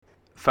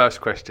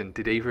First question,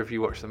 did either of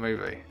you watch the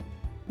movie?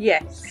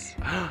 Yes.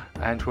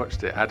 And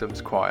watched it.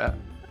 Adam's quiet.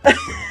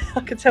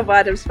 I can tell by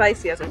Adam's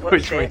face he hasn't watched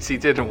Which it. means he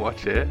didn't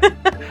watch it.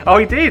 Oh,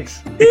 he did.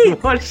 He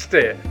watched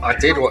it. I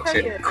did watch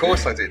it. Of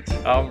course I did.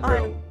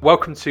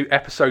 Welcome to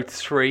episode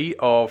 3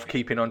 of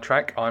Keeping on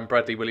Track. I'm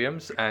Bradley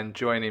Williams, and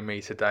joining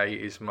me today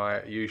is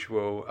my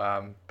usual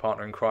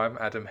partner in crime,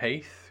 Adam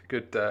Heath.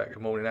 Good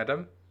morning,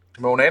 Adam.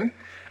 Good morning.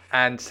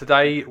 And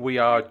today we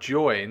are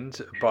joined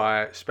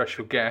by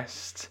special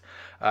guest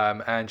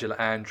Angela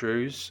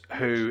Andrews,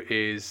 who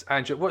is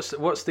Angela.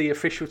 What's the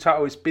official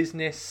title? Is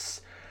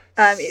business.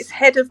 It's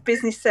Head of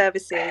Business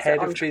Services. Head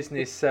of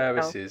Business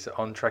Services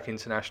On Track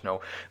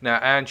International. Now,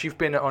 Ange, you've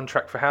been On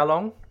Track for how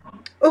long?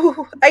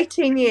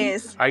 18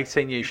 years.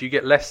 18 years. You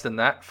get less than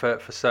that for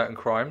certain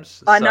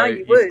crimes. I know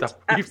you would.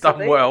 You've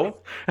done well.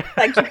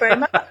 Thank you very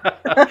much.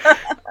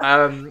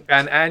 And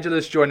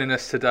Angela's joining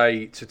us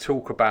today to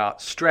talk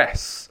about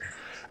stress,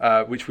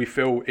 which we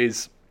feel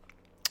is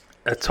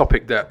a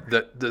topic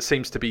that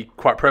seems to be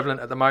quite prevalent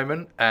at the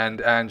moment,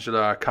 and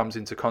Angela comes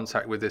into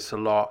contact with this a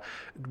lot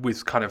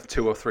with kind of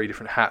 2 or 3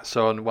 different hats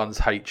on. One's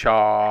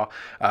HR,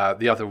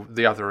 the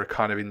other are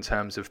kind of in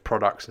terms of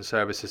products and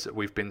services that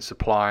we've been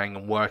supplying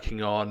and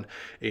working on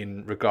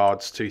in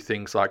regards to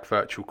things like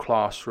virtual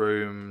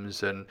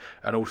classrooms and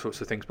all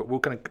sorts of things, but we'll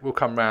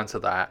come round to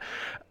that.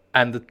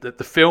 And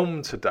the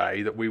film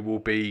today that we will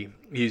be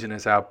using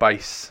as our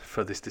base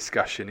for this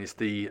discussion is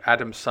the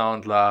Adam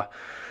Sandler,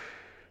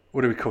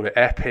 what do we call it?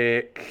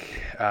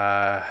 Epic.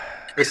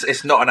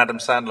 It's not an Adam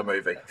Sandler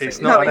movie. It's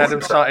not an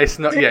Adam Sandler. It's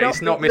not. Yeah,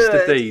 it's not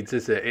Mr. Deeds,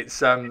 is it? It's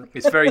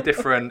very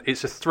different.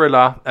 It's a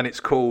thriller, and it's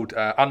called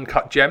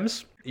Uncut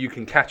Gems. You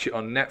can catch it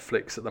on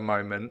Netflix at the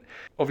moment.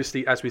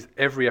 Obviously, as with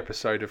every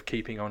episode of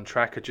Keeping on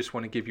Track, I just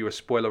want to give you a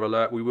spoiler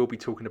alert. We will be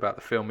talking about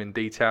the film in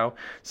detail.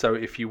 So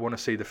if you want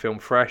to see the film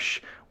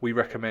fresh, we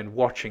recommend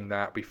watching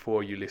that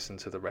before you listen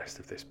to the rest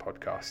of this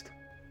podcast.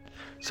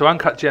 So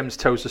Uncut Gems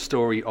tells the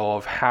story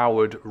of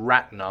Howard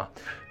Ratner,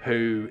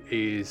 who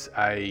is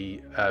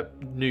a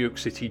New York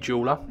City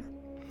jeweler,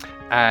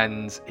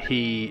 and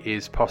he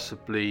is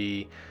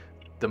possibly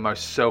the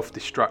most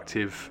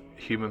self-destructive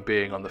human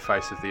being on the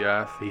face of the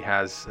earth. He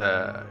has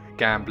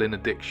gambling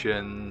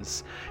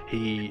addictions.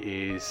 He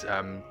is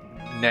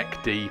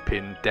neck deep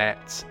in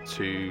debt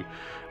to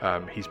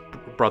his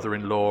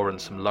brother-in-law and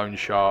some loan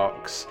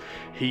sharks.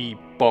 He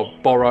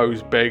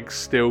borrows, begs,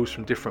 steals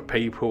from different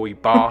people. He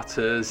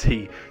barters.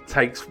 He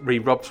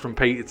robs from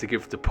Peter to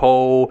give to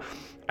Paul.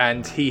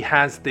 And he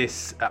has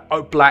this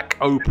black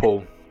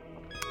opal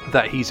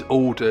that he's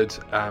ordered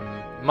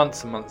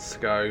months and months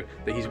ago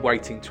that he's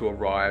waiting to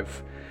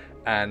arrive.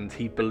 And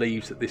he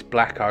believes that this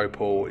black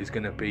opal is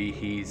going to be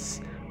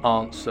his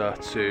answer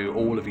to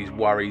all of his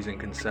worries and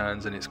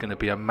concerns, and it's going to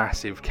be a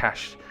massive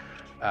cash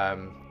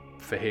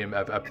for him,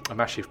 a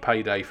massive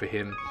payday for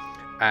him.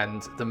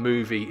 And the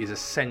movie is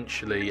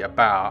essentially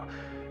about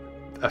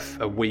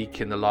a week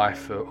in the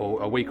life,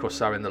 or a week or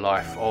so in the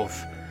life of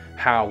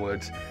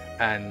Howard,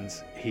 and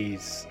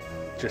he's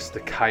just the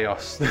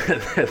chaos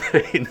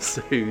that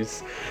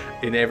ensues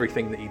in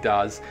everything that he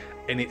does.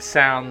 And it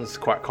sounds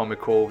quite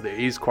comical. It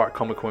is quite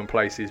comical in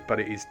places,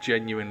 but it is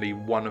genuinely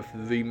one of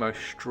the most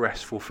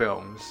stressful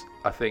films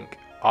I think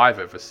I've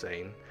ever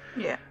seen.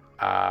 Yeah.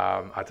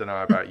 I don't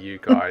know about you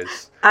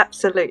guys.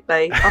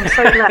 Absolutely. I'm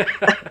so glad.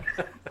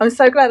 I'm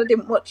so glad I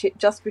didn't watch it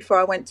just before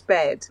I went to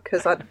bed,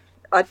 because I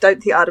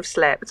don't think I'd have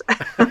slept.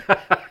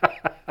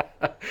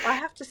 I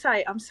have to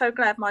say, I'm so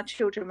glad my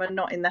children were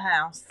not in the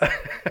house.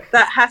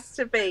 That has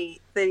to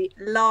be the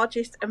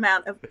largest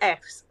amount of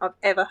Fs I've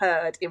ever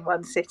heard in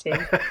one sitting.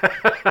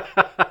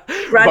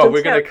 Well,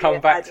 we're going to come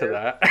back to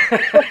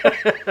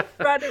that.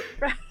 Brad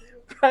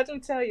will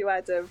tell you,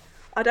 Adam,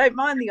 I don't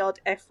mind the odd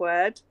F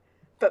word,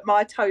 but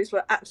my toes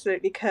were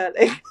absolutely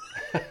curling.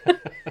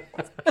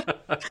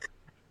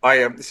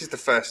 This is the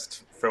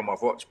first film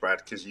I've watched,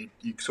 Brad, because you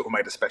sort of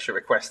made a special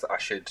request that I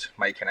should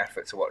make an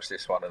effort to watch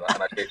this one, and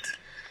I did.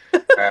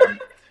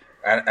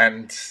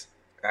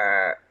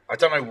 I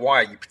don't know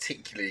why you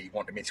particularly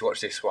wanted me to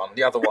watch this one.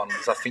 The other ones,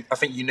 I think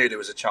you knew there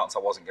was a chance I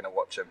wasn't going to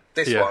watch them.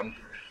 This one,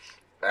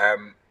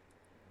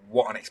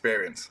 what an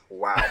experience!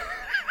 Wow.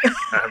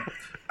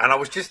 And I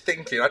was just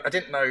thinking, I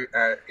didn't know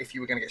if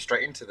you were going to get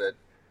straight into the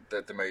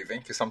movie,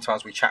 because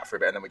sometimes we chat for a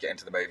bit and then we get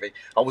into the movie.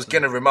 I was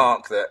going to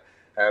remark that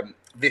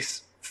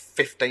this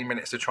 15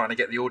 minutes of trying to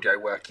get the audio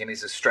working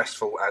is as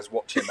stressful as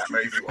watching that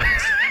movie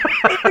once.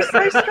 It was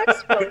so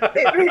stressful.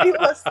 It really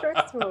was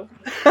stressful.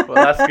 Well,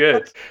 that's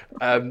good.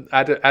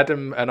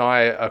 Adam and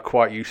I are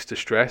quite used to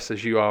stress,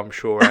 as you are, I'm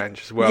sure,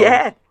 Ange, as well.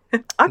 Yeah.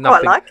 I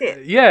quite like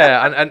it.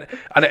 Yeah,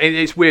 and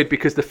it's weird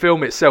because the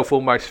film itself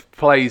almost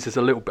plays as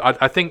a little bit.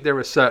 I think there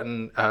are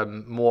certain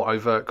more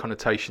overt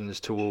connotations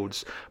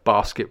towards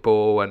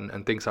basketball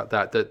and things like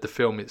that. That the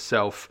film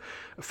itself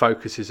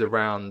focuses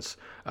around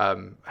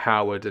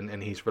Howard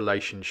and his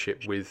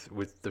relationship with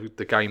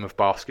the game of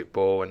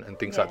basketball and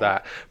things like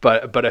that.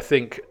 But I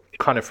think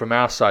kind of from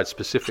our side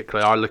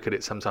specifically, I look at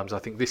it sometimes. I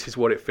think this is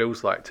what it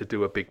feels like to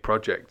do a big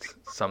project.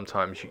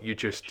 Sometimes you're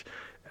just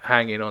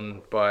hanging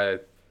on by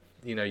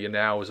your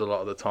nails a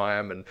lot of the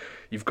time, and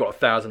you've got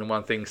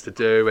 1,001 things to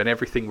do, and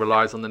everything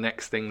relies on the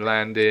next thing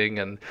landing,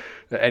 and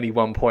at any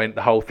one point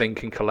the whole thing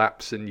can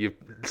collapse, and you've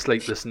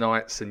sleepless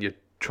nights, and you're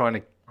trying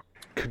to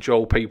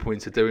cajole people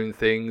into doing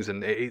things,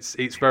 and it's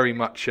very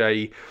much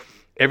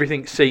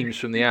everything seems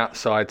from the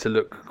outside to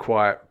look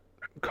quite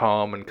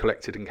calm and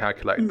collected and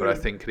calculated, but I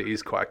think it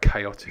is quite a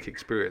chaotic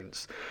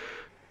experience.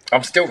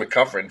 I'm still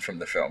recovering from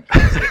the film.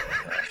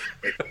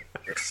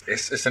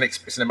 It's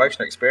an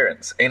emotional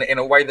experience in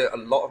a way that a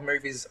lot of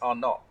movies are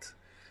not.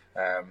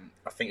 I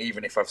think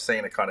even if I've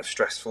seen a kind of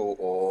stressful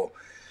or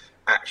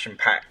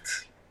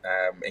action-packed,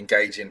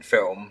 engaging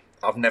film,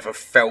 I've never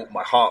felt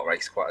my heart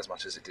race quite as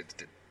much as it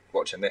did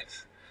watching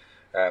this.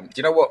 Do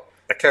you know what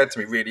occurred to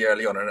me really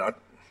early on? And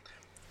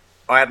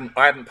I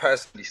hadn't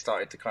personally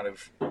started to kind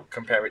of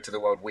compare it to the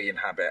world we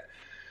inhabit,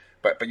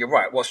 but you're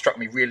right. What struck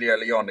me really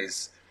early on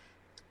is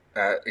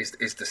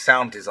the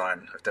sound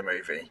design of the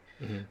movie,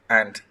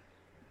 and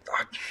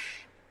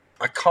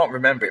I can't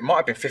remember. It might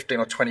have been 15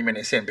 or 20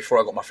 minutes in before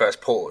I got my first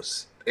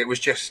pause. It was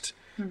just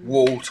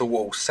wall to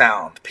wall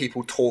sound,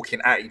 people talking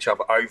at each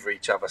other, over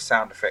each other,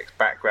 sound effects,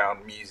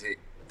 background music,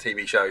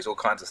 TV shows, all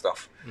kinds of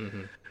stuff.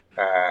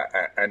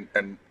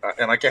 And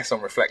I guess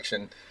on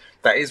reflection,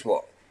 that is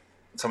what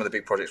some of the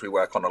big projects we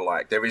work on are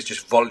like. There is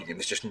just volume,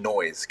 there's just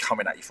noise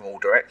coming at you from all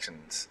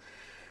directions,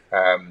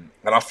 and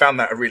I found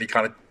that a really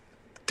kind of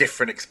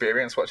different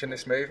experience watching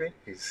this movie.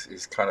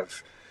 Is kind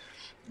of,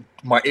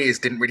 my ears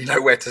didn't really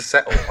know where to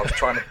settle. I was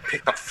trying to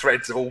pick up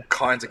threads of all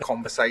kinds of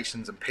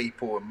conversations and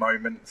people and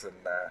moments,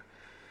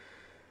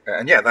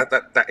 and yeah,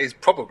 that is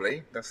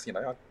probably, that's,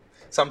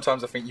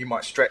 sometimes I think you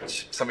might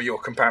stretch some of your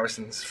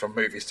comparisons from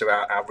movies to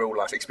our real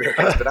life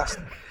experience, but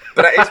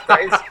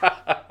that is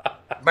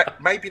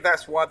maybe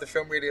that's why the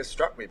film really has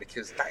struck me,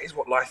 because that is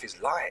what life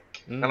is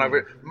like. And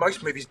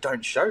most movies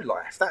don't show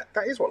life. That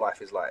is what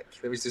life is like.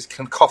 There is this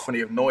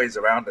cacophony of noise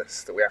around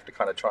us that we have to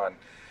kind of try and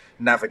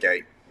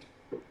navigate.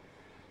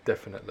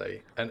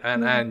 Definitely.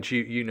 And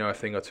you know a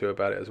thing or two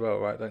about it as well,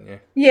 right, don't you?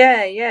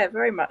 Yeah,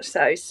 very much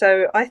so.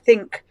 So I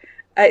think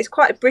it's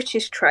quite a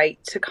British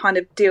trait to kind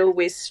of deal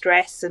with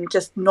stress and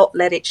just not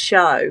let it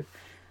show.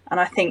 And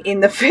I think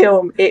in the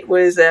film, it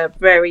was a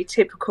very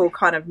typical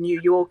kind of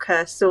New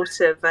Yorker sort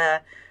of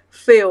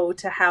feel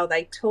to how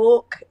they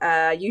talk,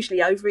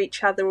 usually over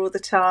each other all the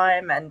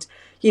time, and,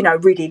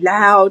 really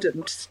loud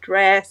and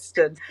stressed.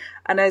 And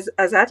as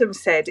Adam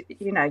said,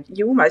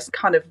 you almost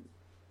kind of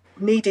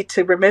needed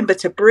to remember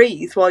to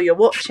breathe while you're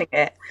watching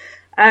it.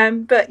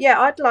 But yeah,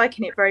 I'd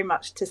liken it very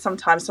much to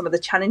sometimes some of the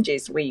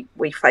challenges we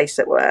face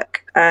at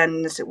work,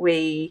 and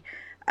we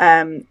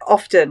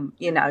often,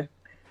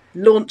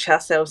 launch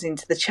ourselves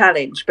into the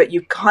challenge, but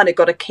you've kind of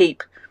got to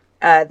keep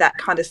that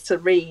kind of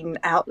serene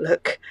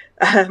outlook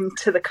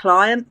to the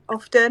client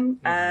often,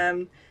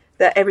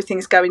 that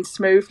everything's going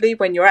smoothly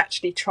when you're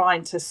actually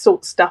trying to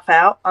sort stuff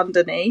out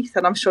underneath.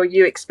 And I'm sure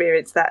you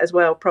experience that as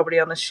well, probably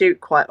on a shoot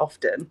quite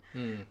often,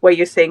 where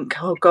you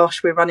think, oh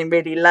gosh, we're running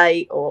really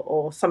late,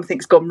 or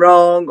something's gone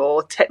wrong,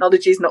 or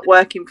technology's not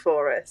working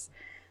for us.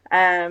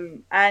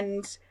 And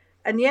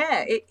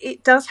yeah,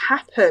 it does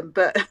happen,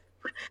 but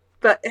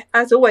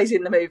as always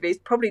in the movies,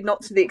 probably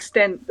not to the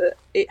extent that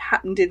it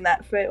happened in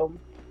that film.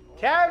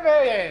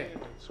 Kevin!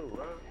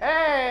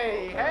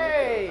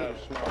 Hey!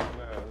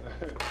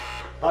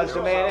 How's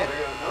the man in?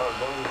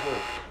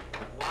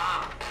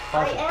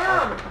 I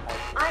am,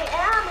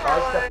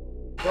 Howard.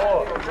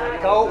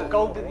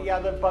 Go to the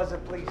other buzzer,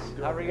 please.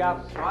 Hurry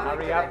up.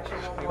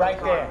 Right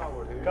there.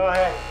 Go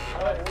ahead.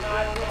 It's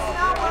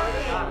not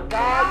working. God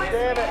damn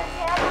it.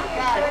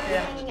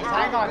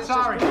 Hang on,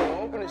 sorry.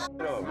 Open this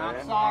shit up, man.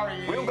 I'm sorry.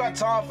 We don't got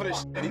time for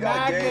this shit. You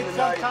got a game Magnet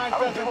tonight.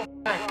 sometimes doesn't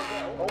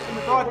open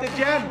the door at the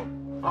gym.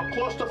 I'm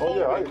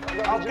claustrophobic.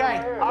 Okay,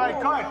 all right,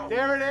 good.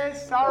 There it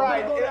is. All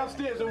right. Go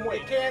downstairs and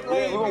wait. We can't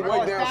leave. We're gonna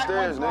wait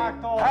downstairs,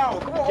 nigga. Hell,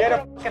 come on. Get a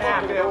fucking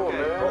hammer.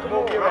 Okay.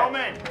 Move your Roll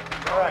in.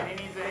 All right. He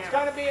needs a It's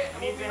hammer. gonna be.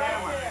 He needs a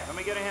hammer. Let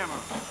me get a hammer.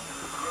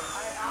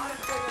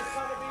 Honestly, it's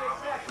gonna be a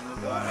second.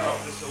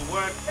 This will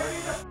work.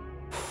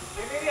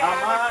 Give me the I'm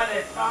hammer. on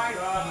it. Fine.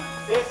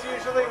 This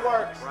usually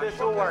works. This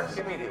will work.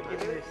 Give me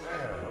this.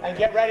 And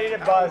get ready to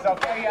buzz,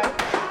 okay? Oh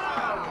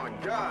my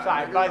God.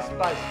 Sorry,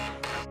 buzz.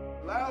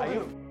 Are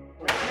you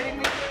kidding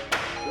me?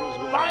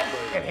 Buzz!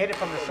 And hit it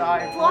from the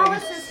side.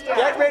 Flawless please. is dead.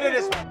 Get rid of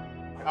this.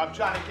 I'm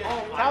trying to get.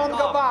 Tell him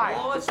goodbye.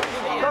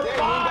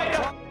 Goodbye to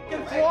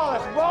fucking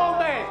Flawless.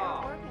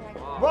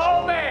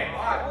 Roman!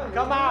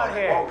 Come out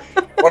here.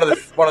 One of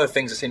the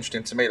things that's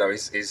interesting to me though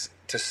is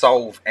to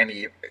solve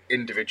any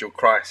individual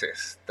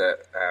crisis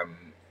that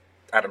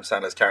Adam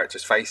Sandler's character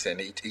is facing.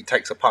 He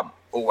takes a punt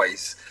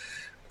always.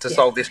 To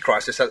solve this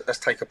crisis, let's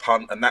take a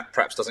punt, and that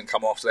perhaps doesn't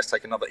come off, so let's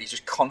take another. He's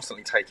just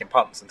constantly taking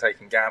punts and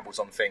taking gambles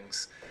on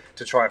things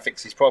to try and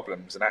fix his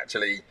problems. And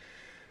actually,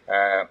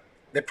 there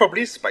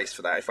probably is space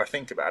for that if I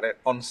think about it.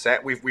 On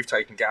set, we've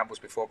taken gambles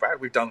before, Brad.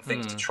 We've done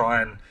things to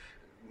try and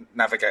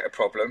navigate a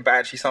problem, but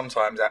actually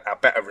sometimes our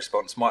better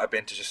response might have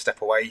been to just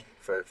step away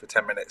for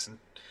 10 minutes and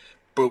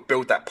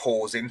build that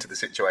pause into the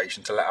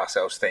situation to let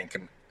ourselves think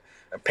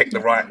pick the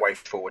right way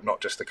forward,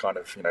 not just to kind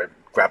of,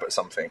 grab at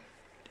something.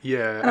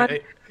 Yeah.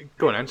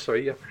 Go on, Anne.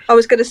 Sorry. Yeah. I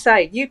was going to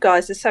say, you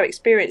guys are so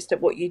experienced at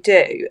what you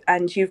do,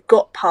 and you've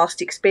got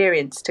past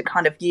experience to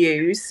kind of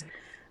use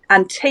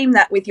and team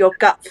that with your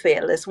gut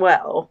feel as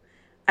well.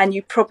 And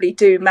you probably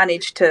do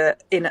manage to,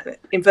 in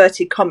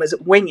inverted commas,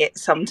 wing it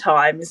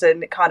sometimes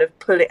and kind of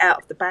pull it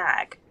out of the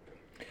bag.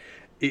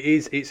 It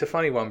is. It's a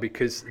funny one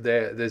because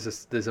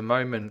there's a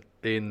moment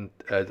in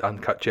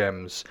Uncut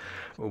Gems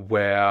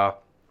where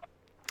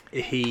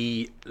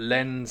he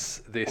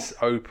lends this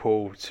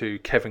opal to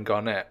Kevin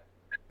Garnett,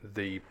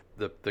 the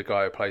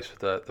guy who plays for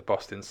the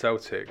Boston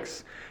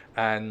Celtics,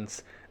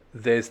 and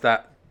there's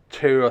that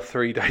 2 or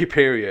 3 day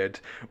period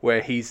where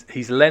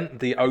he's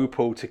lent the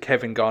opal to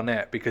Kevin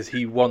Garnett because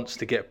he wants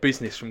to get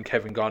business from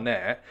Kevin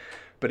Garnett,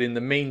 but in the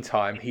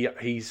meantime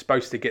he's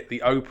supposed to get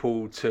the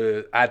opal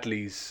to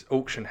Adley's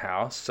auction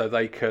house so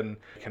they can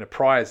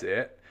appraise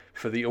it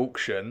for the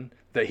auction.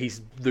 That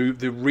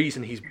the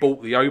reason he's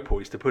bought the opal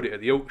is to put it at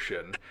the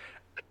auction.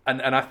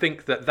 And I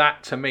think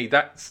that to me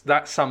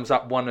that sums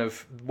up one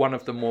of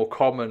the more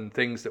common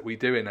things that we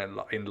do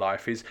in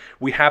life is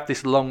we have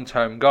this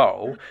long-term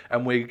goal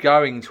and we're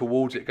going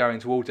towards it,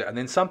 and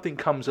then something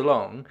comes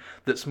along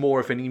that's more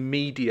of an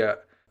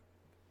immediate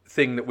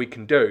thing that we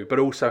can do, but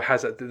also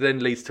then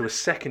leads to a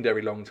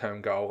secondary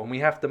long-term goal, and we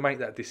have to make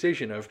that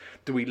decision of,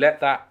 do we let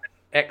that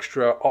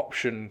extra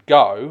option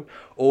go,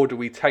 or do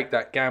we take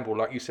that gamble,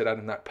 like you said,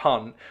 Adam, that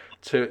punt,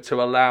 to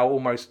allow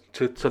almost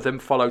to them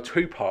follow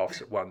two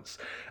paths at once.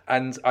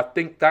 And I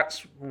think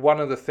that's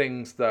one of the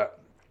things that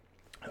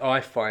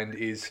I find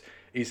is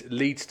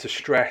leads to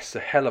stress a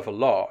hell of a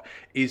lot,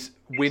 is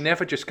we're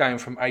never just going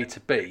from A to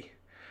B.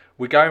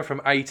 We're going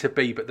from A to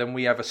B, but then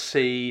we have a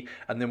C,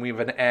 and then we have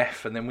an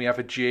F, and then we have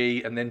a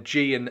G, and then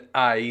G and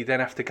A then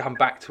have to come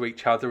back to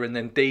each other, and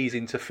then D's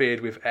interfered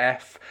with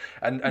F.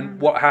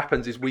 And what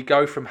happens is we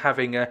go from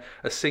having a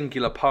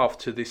singular path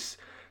to this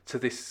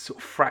sort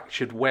of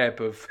fractured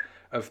web of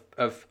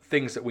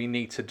things that we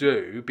need to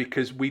do,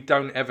 because we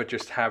don't ever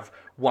just have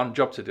one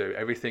job to do.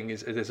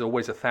 There's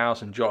always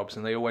 1,000 jobs,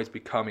 and they always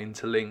become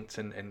interlinked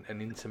and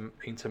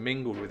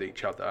intermingled with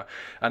each other.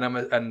 And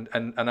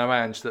I'm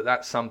Ange,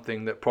 that's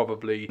something that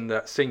probably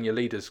that senior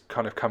leaders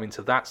kind of come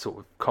into that sort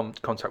of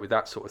contact with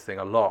that sort of thing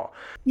a lot.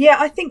 Yeah,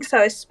 I think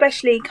so,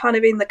 especially kind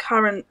of in the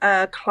current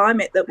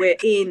climate that we're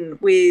in,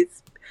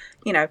 with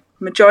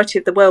majority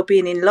of the world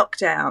being in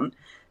lockdown.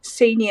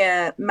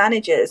 Senior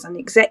managers and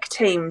exec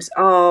teams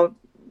are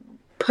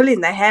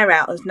pulling their hair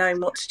out as knowing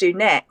what to do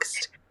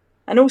next.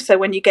 And also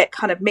when you get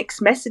kind of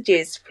mixed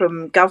messages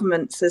from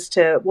governments as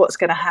to what's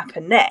going to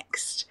happen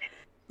next,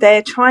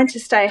 they're trying to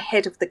stay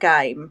ahead of the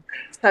game.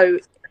 So,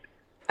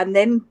 and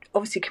then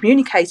obviously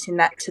communicating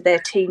that to their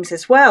teams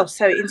as well.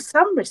 So in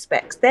some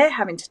respects, they're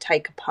having to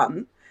take a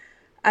punt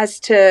as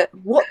to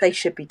what they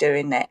should be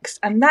doing next.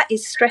 And that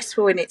is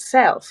stressful in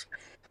itself.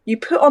 You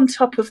put on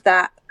top of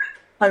that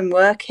home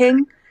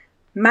working,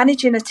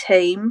 managing a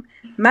team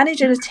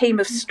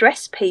of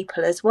stressed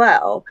people as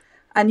well,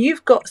 and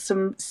you've got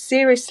some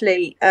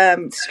seriously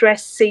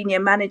stressed senior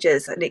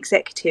managers and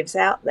executives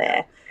out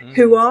there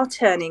who are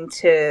turning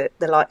to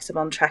the likes of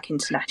On Track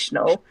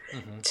International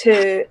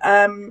to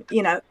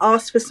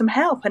ask for some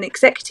help, and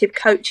executive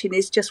coaching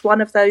is just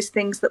one of those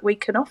things that we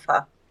can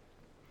offer.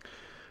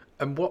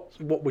 And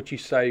what would you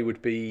say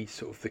would be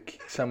sort of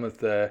some of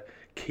the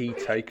key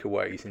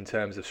takeaways in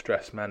terms of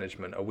stress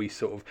management? Are we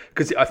sort of,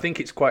 because I think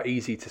it's quite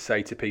easy to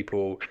say to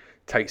people,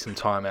 take some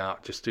time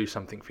out, just do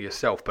something for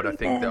yourself, but I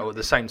think that at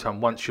the same time,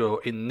 once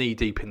you're knee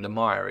deep in the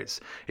mire,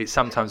 it's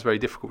sometimes very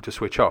difficult to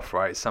switch off,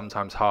 right? It's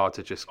sometimes hard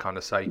to just kind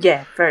of say,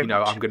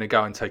 I'm going to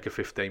go and take a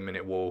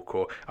 15-minute walk,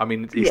 or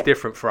it's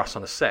different for us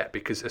on a set,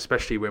 because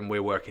especially when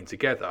we're working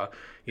together,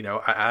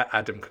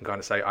 Adam can kind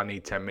of say, I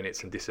need 10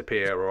 minutes and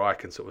disappear, or I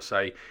can sort of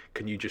say,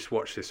 can you just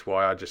watch this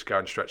while I just go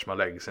and stretch my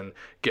legs and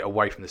get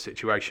away from the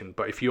situation.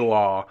 But if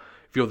you're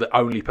the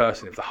only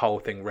person, if the whole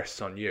thing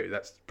rests on you,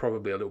 that's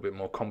probably a little bit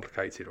more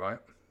complicated, right?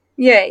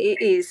 Yeah,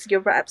 it is.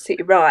 You're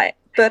absolutely right.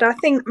 But I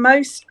think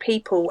most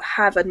people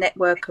have a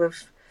network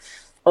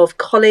of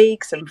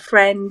colleagues and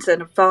friends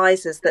and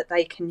advisors that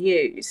they can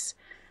use.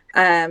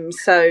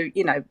 So,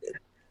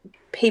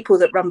 people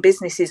that run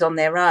businesses on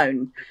their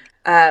own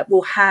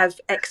will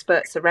have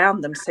experts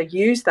around them. So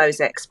use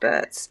those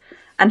experts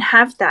and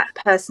have that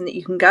person that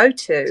you can go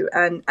to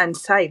and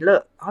say,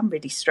 look, I'm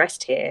really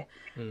stressed here.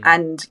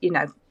 And,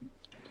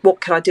 what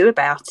can I do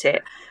about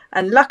it?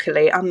 And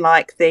luckily,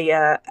 unlike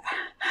the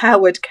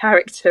Howard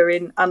character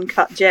in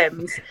Uncut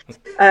Gems,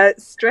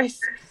 stress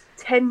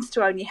tends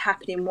to only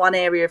happen in one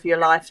area of your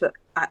life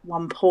at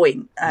one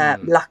point,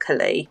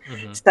 luckily.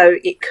 So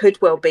it could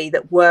well be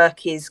that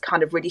work is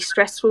kind of really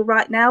stressful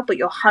right now, but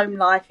your home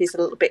life is a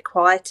little bit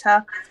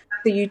quieter.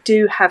 So you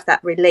do have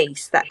that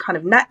release, that kind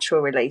of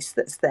natural release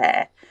that's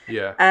there.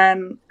 Yeah.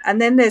 And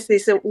then there's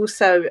this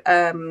also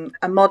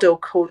a model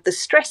called the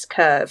stress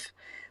curve,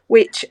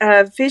 which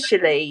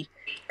visually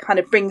kind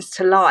of brings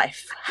to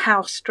life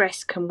how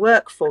stress can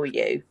work for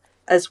you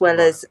as well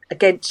as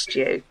against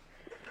you.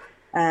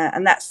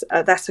 And that's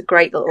a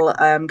great little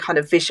kind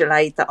of visual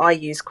aid that I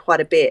use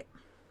quite a bit.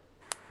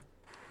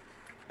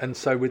 And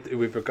so,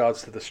 with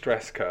regards to the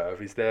stress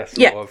curve, is there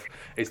sort of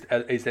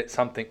is it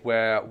something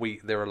where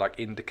there are like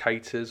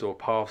indicators or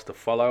paths to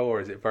follow, or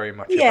is it very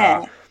much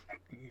about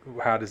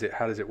how does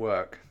it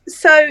work?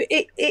 So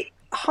it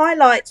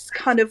highlights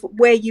kind of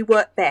where you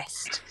work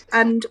best,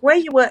 and where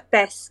you work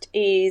best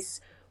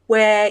is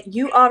where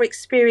you are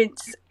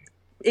experiencing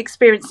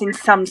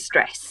some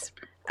stress.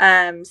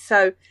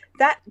 So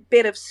that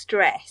bit of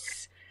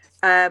stress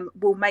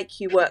will make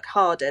you work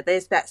harder.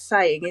 There's that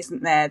saying,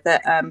 isn't there,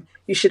 that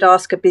you should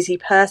ask a busy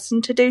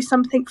person to do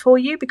something for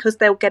you because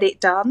they'll get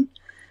it done.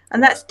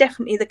 And that's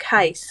definitely the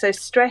case. So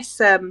stress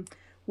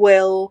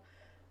will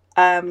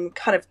kind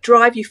of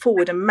drive you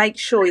forward and make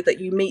sure that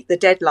you meet the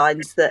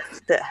deadlines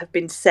that have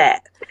been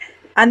set.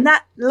 And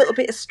that little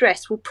bit of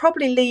stress will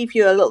probably leave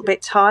you a little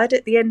bit tired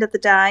at the end of the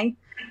day,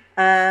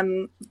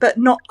 but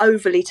not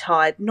overly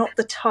tired, not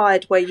the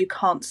tired where you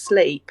can't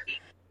sleep.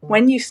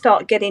 When you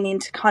start getting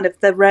into kind of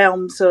the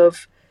realms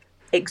of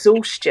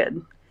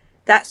exhaustion,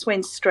 that's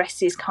when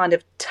stress is kind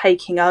of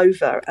taking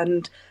over.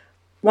 And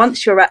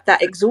once you're at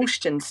that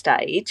exhaustion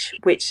stage,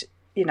 which,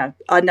 you know,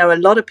 I know a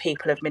lot of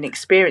people have been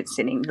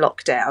experiencing in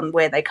lockdown,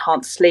 where they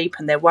can't sleep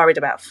and they're worried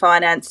about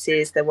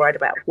finances, they're worried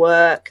about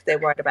work, they're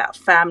worried about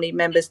family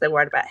members, they're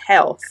worried about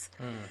health.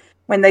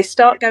 When they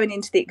start going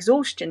into the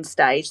exhaustion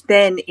stage,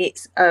 then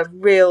it's a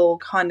real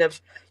kind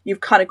of, you've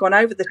kind of gone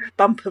over the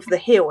bump of the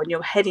hill and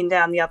you're heading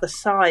down the other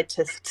side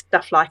to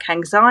stuff like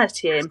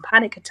anxiety and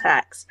panic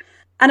attacks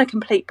and a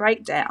complete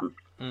breakdown.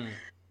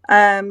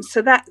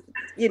 So that,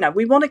 you know,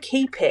 we want to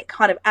keep it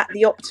kind of at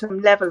the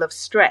optimum level of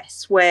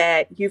stress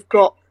where you've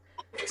got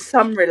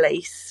some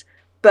release,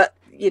 but,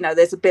 you know,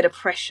 there's a bit of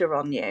pressure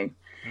on you.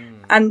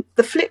 And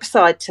the flip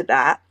side to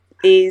that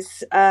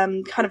is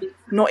kind of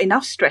not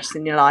enough stress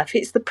in your life.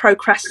 It's the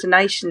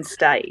procrastination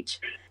stage,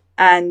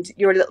 and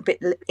you're a little bit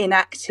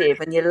inactive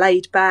and you're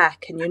laid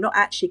back and you're not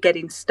actually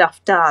getting stuff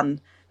done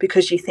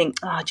because you think,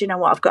 oh, do you know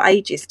what, I've got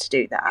ages to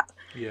do that.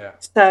 Yeah.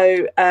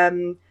 So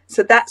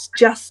that's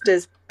just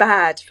as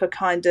bad for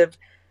kind of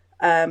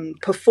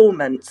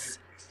performance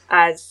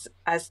as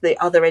the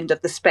other end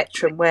of the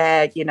spectrum,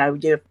 where, you know,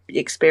 you're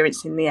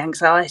experiencing the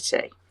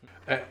anxiety.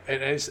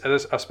 I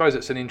suppose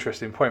it's an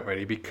interesting point,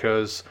 really,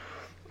 because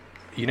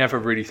you never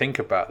really think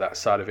about that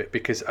side of it,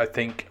 because I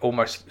think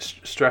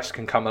almost stress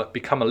can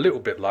become a little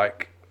bit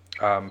like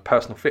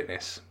personal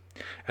fitness.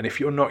 And if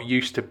you're not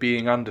used to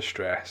being under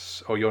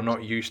stress, or you're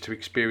not used to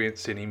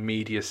experiencing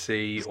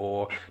immediacy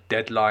or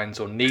deadlines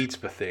or needs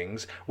for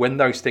things, when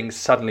those things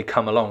suddenly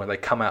come along and they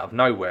come out of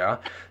nowhere,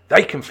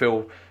 they can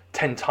feel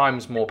 10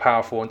 times more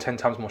powerful and 10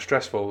 times more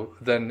stressful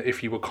than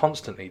if you were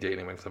constantly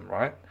dealing with them,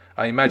 right?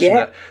 I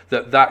imagine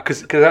that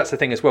because that's the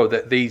thing as well,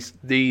 that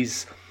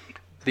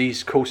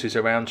these courses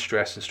around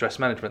stress and stress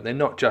management, they're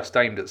not just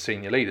aimed at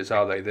senior leaders,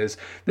 are they? There's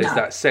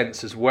that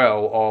sense as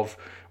well of,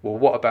 well,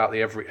 what about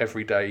the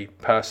everyday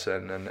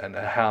person and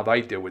how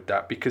they deal with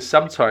that? Because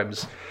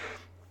sometimes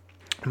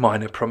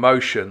minor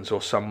promotions,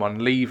 or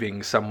someone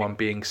leaving, someone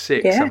being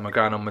sick, someone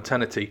going on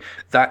maternity,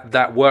 that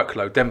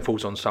workload then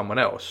falls on someone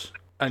else.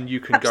 And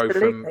you can go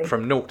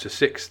from 0 to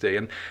 60.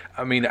 And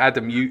I mean,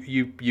 Adam,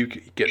 you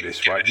get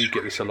this, right? You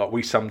get this a lot.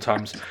 We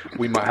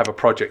might have a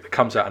project that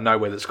comes out of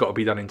nowhere that's got to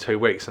be done in 2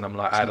 weeks, and I'm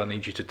like, Ad, I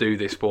need you to do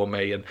this for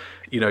me. And,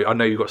 you know, I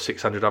know you've got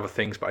 600 other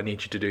things, but I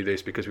need you to do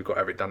this because we've got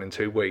everything done in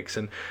 2 weeks.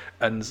 And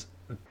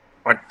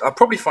I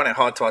probably find it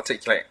hard to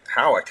articulate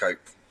how I cope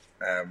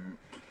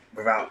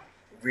without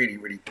really,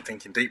 really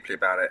thinking deeply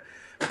about it.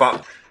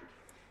 But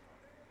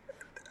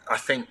I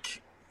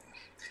think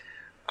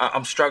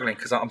I'm struggling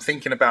because I'm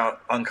thinking about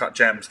Uncut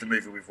Gems, the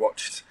movie we've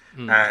watched,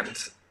 and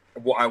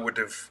what I would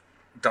have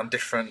done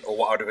different, or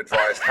what I would have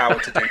advised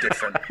Howard to do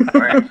different.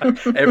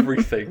 Right?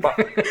 Everything. But,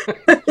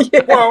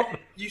 well,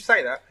 you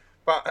say that,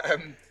 but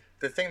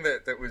the thing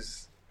that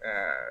was,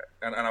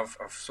 and I've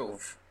sort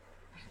of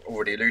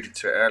already alluded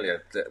to it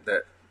earlier,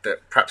 that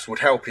perhaps would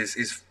help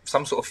is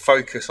some sort of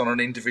focus on an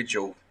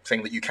individual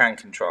thing that you can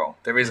control.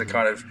 There is a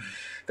kind of,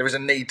 there is a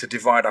need to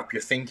divide up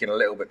your thinking a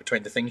little bit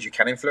between the things you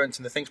can influence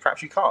and the things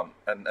perhaps you can't.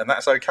 And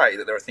that's okay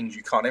that there are things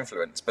you can't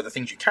influence, but the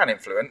things you can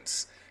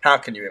influence, how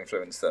can you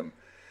influence them?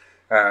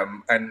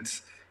 And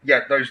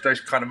yeah,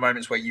 those kind of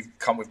moments where you've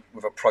come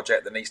with a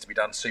project that needs to be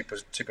done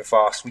super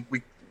fast,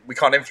 we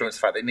can't influence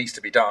the fact that it needs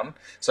to be done.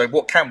 So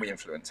what can we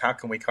influence? How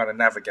can we kind of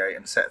navigate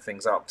and set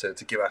things up to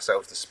give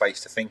ourselves the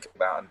space to think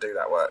about and do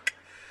that work?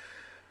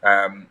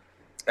 And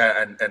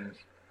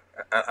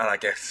I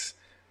guess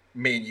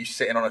me and you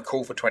sitting on a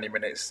call for 20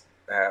 minutes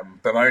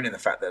bemoaning the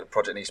fact that the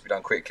project needs to be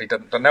done quickly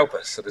doesn't help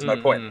us. So there's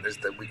no point.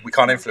 We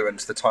can't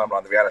influence the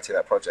timeline, the reality of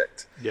that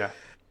project. Yeah.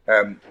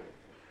 And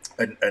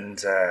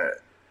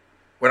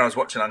when I was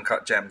watching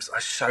Uncut Gems, I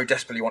so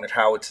desperately wanted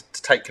Howard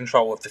to take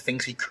control of the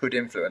things he could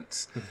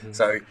influence.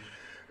 So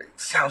it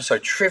sounds so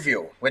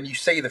trivial when you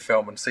see the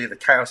film and see the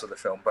chaos of the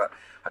film, but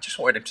I just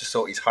wanted him to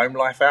sort his home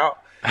life out.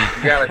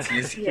 The reality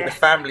is the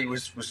family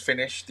was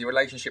finished, the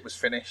relationship was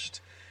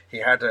finished. He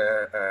had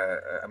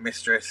a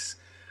mistress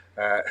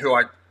who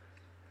I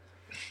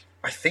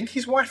I think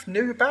his wife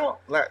knew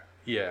about that.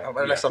 Yeah,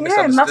 Unless I Yeah,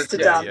 misunderstood. must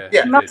have done.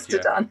 Yeah. Must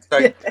have done. So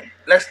Yeah.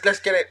 let's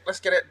get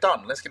it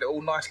done. Let's get it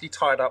all nicely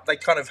tied up. They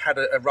kind of had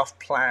a rough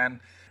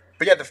plan,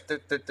 but yeah,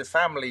 the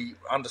family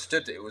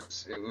understood it.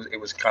 It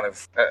was kind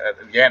of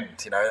at the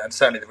end, you know, and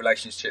certainly the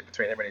relationship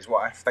between him and his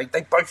wife.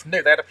 They both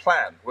knew they had a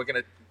plan. We're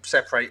going to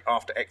separate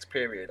after X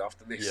period,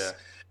 after this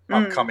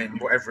upcoming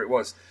whatever it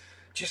was.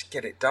 Just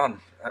get it done,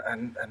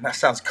 and that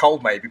sounds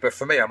cold maybe, but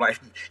for me, I'm like,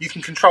 if you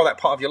can control that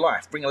part of your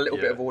life, bring a little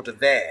bit of order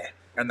there,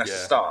 and that's the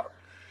start.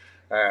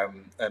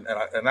 And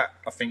that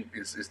I think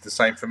is the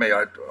same for me.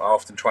 I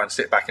often try and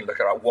sit back and look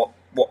at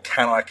what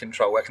can I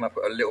control, where can I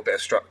put a little bit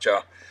of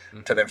structure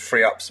to then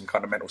free up some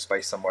kind of mental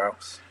space somewhere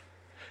else.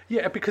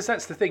 Yeah, because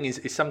that's the thing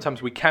is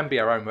sometimes we can be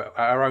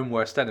our own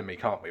worst enemy,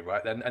 can't we?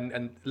 Right?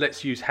 And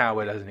let's use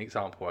Howard as an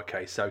example.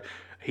 Okay, so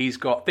he's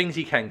got things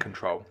he can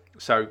control.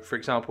 So, for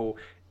example,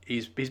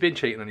 he's been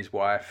cheating on his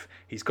wife.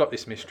 He's got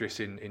this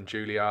mistress in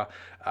Julia.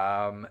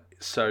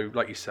 So,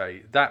 like you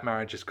say, that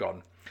marriage is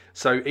gone.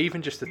 So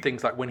even just the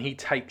things like when he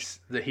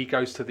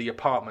goes to the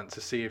apartment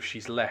to see if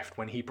she's left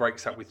when he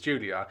breaks up with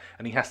Julia,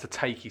 and he has to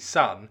take his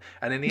son,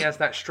 and then he has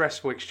that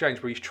stressful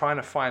exchange where he's trying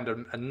to find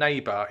a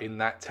neighbour in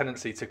that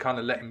tenancy to kind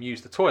of let him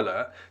use the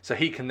toilet so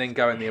he can then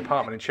go in the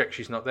apartment and check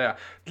she's not there.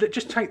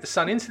 Just take the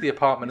son into the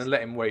apartment and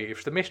let him wait.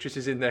 If the mistress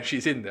is in there,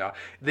 she's in there.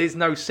 There's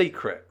no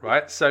secret,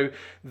 right? So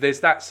there's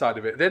that side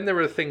of it. Then there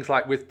are things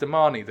like with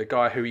Damani, the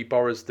guy who he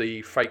borrows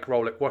the fake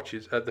Rolex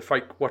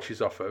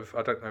watches off of.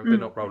 I don't know, they're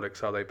not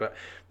Rolex, are they? But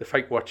the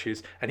fake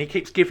watches, and he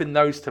keeps giving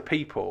those to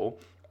people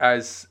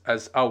as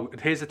oh,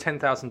 here's a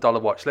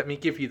 $10,000 watch, let me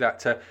give you that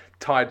to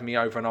tide me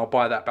over and I'll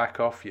buy that back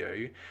off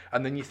you.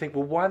 And then you think,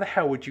 well, why the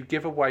hell would you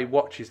give away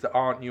watches that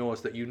aren't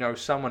yours, that you know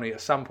someone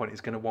at some point is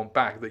going to want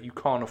back, that you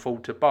can't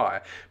afford to buy?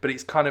 But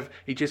it's kind of,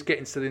 he just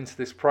gets into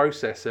this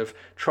process of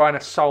trying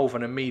to solve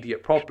an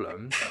immediate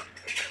problem.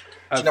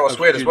 Do you know what's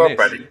weird as well,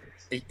 Brady?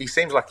 He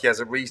seems like he has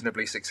a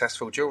reasonably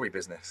successful jewellery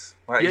business.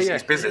 Right?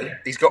 He's busy.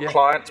 He's got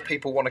clients.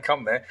 People want to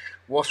come there.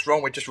 What's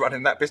wrong with just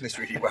running that business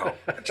really well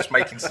and just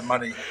making some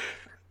money?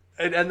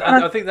 And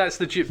I think that's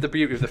the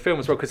beauty of the film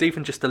as well, because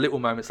even just the little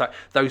moments like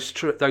those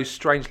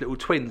strange little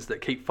twins that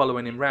keep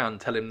following him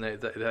round, tell him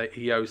that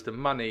he owes them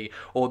money,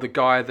 or the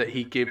guy that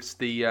he gives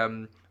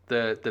the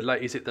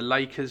is it the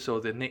Lakers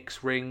or the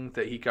Knicks ring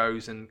that he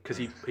goes and because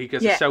he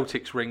gets a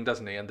Celtics ring,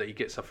 doesn't he, and that he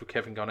gets off of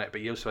Kevin Garnett, but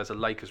he also has a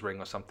Lakers ring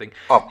or something.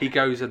 He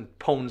goes and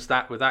pawns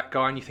that with that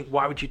guy, and you think,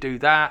 why would you do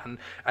that?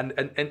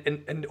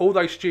 And all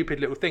those stupid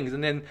little things,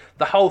 and then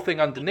the whole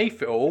thing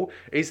underneath it all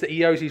is that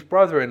he owes his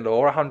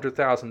brother-in-law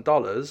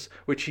 $100,000,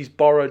 which he's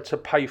borrowed to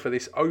pay for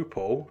this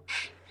opal.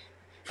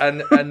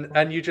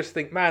 And you just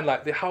think, man,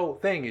 like the whole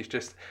thing is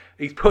just,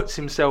 he puts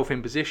himself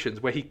in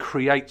positions where he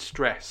creates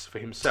stress for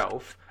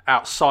himself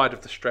outside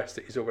of the stress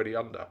that he's already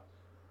under.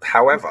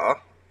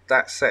 However,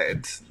 that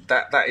said,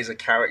 that is a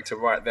character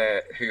right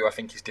there who I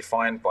think is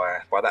defined by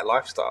that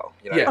lifestyle.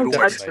 You know,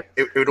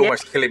 it would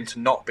almost kill him to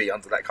not be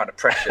under that kind of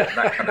pressure and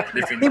that kind of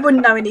living. He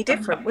wouldn't know any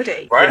different, would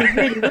he? Right? He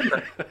really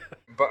wouldn't.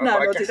 But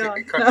I guess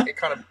it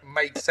kind of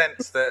made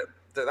sense that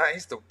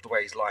is the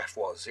way his life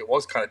was. It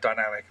was kind of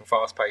dynamic and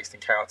fast-paced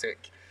and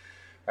chaotic.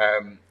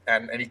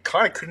 And he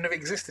kind of couldn't have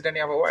existed any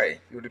other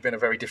way. It would have been a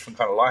very different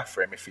kind of life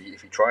for him if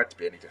he tried to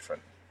be any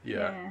different.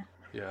 Yeah.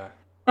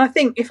 I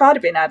think if I'd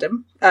have been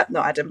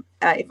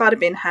if I'd have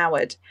been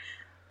Howard,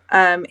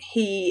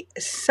 he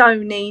so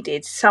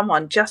needed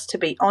someone just to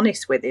be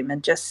honest with him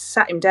and just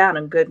sat him down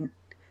and go,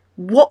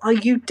 what are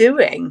you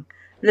doing?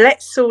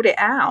 Let's sort it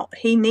out.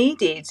 He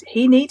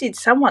needed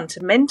someone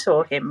to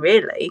mentor him,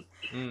 really.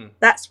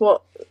 That's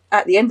what,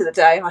 at the end of the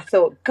day, I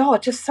thought,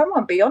 God, just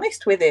someone be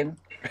honest with him.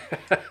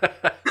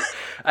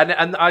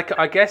 And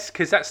I guess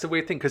because that's the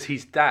weird thing, because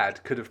his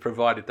dad could have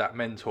provided that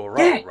mentor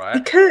role, right?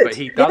 He could. But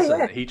he doesn't.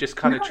 Yeah. He just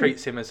kind of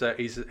treats him as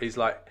he's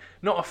like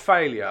not a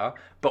failure,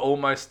 but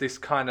almost this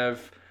kind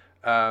of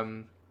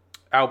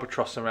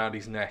albatross around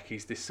his neck.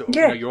 He's this sort of,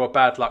 you know, you're a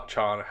bad luck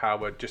charm,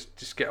 Howard.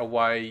 Just get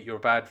away. You're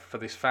bad for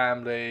this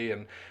family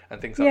and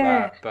things like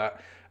that.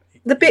 But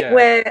the bit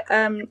where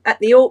at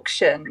the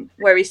auction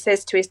where he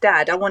says to his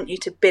dad, I want you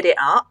to bid it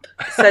up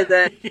so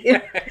that you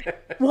know,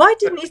 why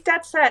didn't his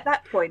dad say at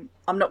that point,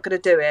 I'm not going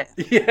to do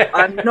it.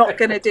 I'm not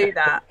going to do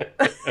that.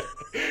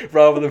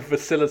 Rather than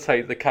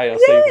facilitate the chaos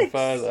even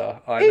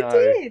further. I know. It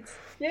did.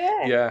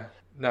 Yeah.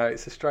 No,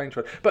 it's a strange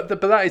one. But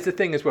that is the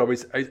thing as well,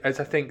 is I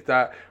think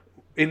that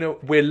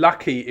we're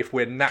lucky if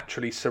we're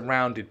naturally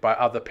surrounded by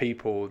other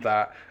people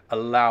that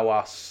allow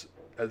us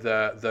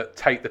that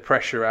take the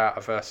pressure out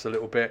of us a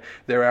little bit.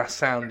 They're our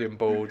sounding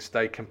boards.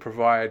 They can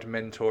provide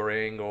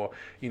mentoring, or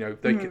you know,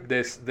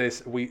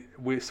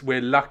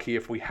 we're lucky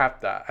if we have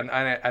that.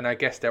 And I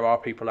guess there are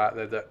people out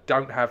there that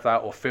don't have that,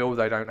 or feel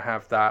they don't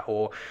have that,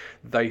 or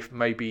they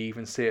maybe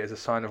even see it as a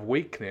sign of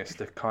weakness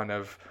to kind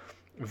of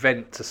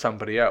vent to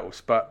somebody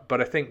else. But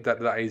I think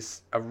that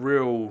is a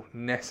real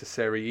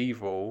necessary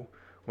evil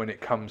when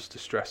it comes to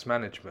stress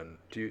management.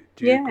 Do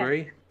you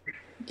agree?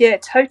 Yeah,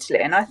 totally.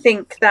 And I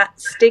think that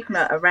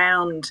stigma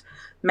around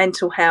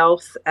mental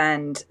health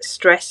and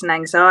stress and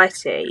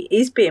anxiety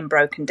is being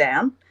broken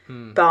down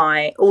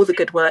by all the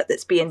good work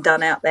that's being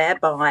done out there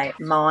by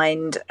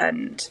Mind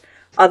and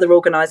other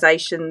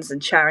organisations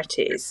and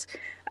charities.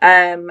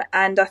 And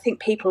I think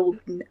people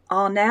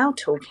are now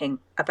talking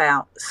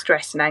about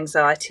stress and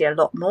anxiety a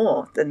lot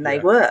more than they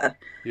were.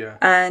 Yeah.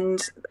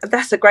 And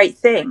that's a great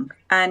thing.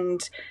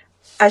 And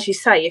as you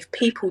say, if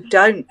people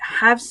don't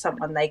have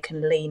someone they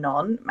can lean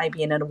on,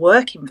 maybe in a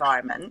work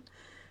environment,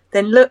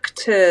 then look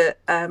to,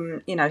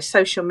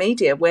 social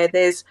media where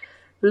there's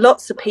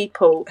lots of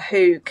people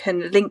who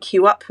can link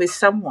you up with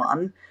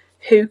someone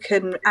who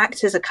can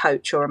act as a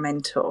coach or a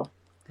mentor.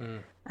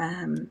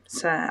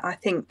 So I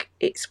think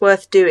it's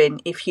worth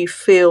doing if you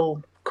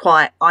feel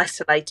quite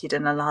isolated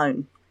and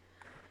alone.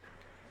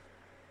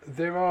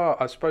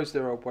 I suppose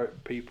there are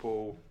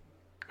people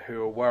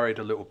who are worried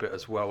a little bit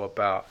as well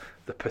about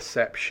the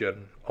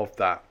perception of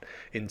that,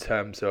 in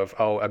terms of,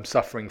 I'm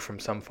suffering from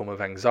some form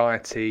of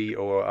anxiety,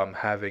 or I'm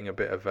having a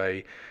bit of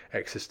a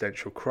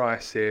existential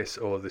crisis,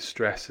 or the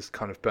stress has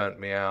kind of burnt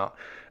me out,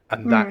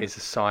 and that is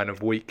a sign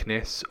of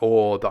weakness,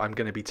 or that I'm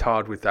going to be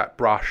tarred with that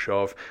brush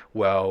of,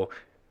 well,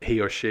 he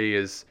or she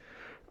is,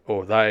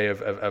 or they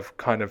have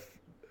kind of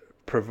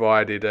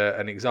provided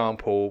an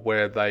example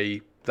where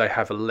they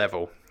have a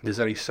level.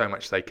 There's only so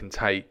much they can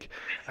take,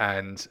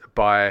 and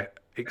by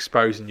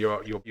exposing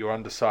your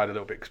underside a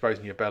little bit,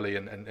 exposing your belly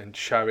and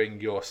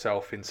showing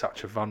yourself in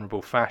such a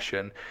vulnerable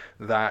fashion,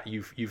 that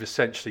you've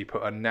essentially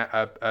put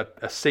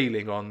a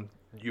ceiling on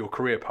your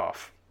career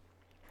path.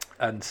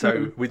 And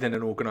so within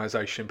an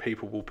organisation,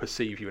 people will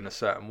perceive you in a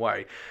certain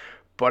way.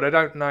 But I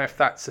don't know if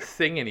that's a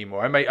thing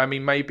anymore. I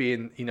mean, maybe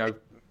in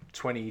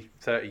 20,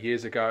 30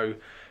 years ago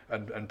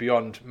and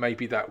beyond,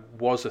 maybe that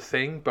was a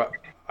thing. But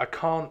I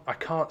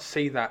can't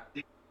see that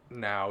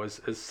now as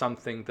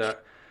something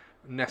that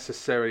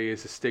necessarily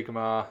is a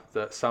stigma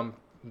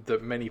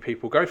that many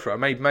people go through.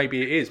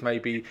 Maybe it is.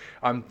 Maybe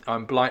I'm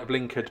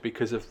blinkered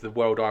because of the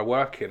world I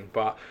work in.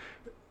 But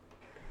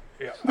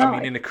I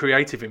mean, in a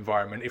creative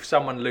environment, if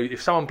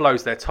someone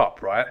blows their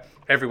top, right,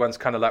 everyone's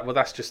kind of like, well,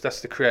 that's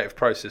the creative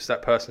process.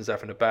 That person's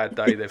having a bad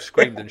day. They've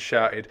screamed and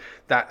shouted.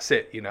 That's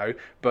it,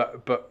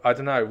 But I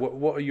don't know.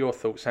 What are your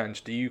thoughts,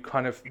 Ange? Do you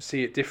kind of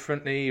see it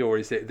differently, or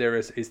is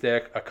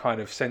there a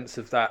kind of sense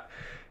of that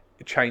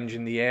change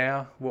in the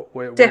air?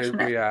 Where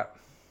are we at?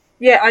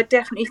 Yeah, I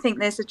definitely think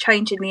there's a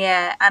change in the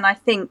air, and I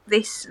think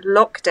this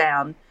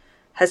lockdown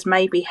has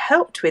maybe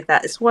helped with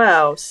that as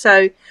well.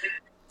 So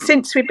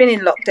since we've been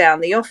in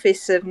lockdown, the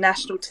Office of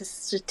National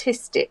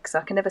Statistics,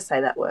 I can never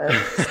say that word,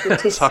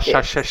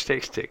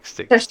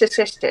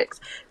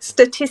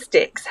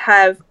 Statistics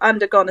have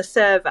undergone a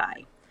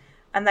survey,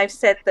 and they've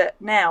said that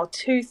now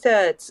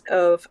 2/3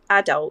 of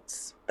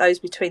adults, those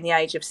between the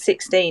age of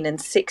 16 and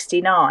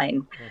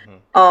 69,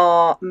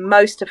 are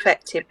most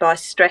affected by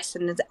stress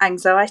and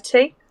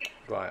anxiety.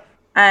 Right.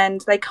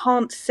 And they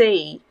can't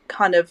see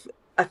kind of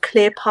a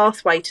clear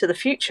pathway to the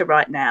future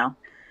right now.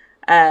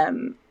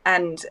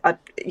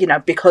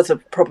 Because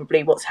of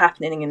probably what's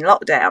happening in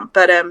lockdown.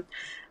 But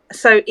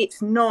so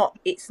it's not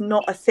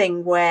a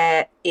thing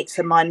where it's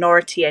a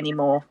minority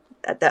anymore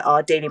that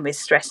are dealing with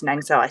stress and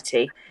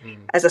anxiety.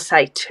 As I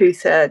say,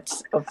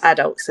 2/3 of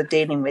adults are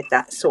dealing with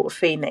that sort of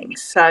feeling.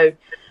 So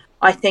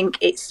I think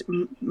it's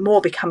more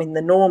becoming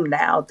the norm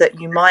now that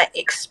you might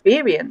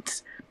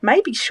experience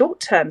maybe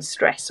short-term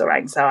stress or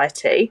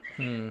anxiety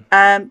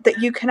that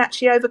you can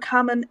actually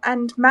overcome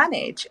and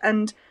manage.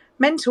 And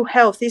mental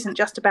health isn't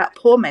just about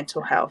poor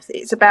mental health.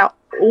 It's about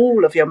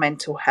all of your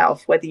mental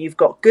health, whether you've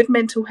got good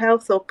mental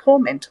health or poor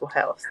mental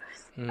health.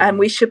 And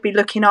we should be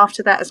looking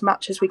after that as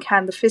much as we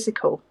can, the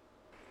physical.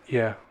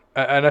 Yeah.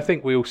 And I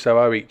think we also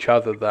owe each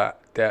other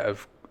that debt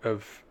of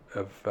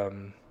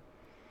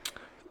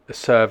a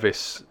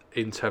service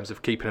in terms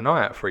of keeping an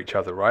eye out for each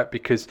other, right?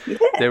 Because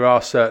there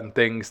are certain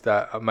things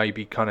that are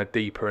maybe kind of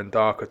deeper and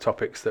darker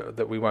topics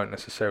that we won't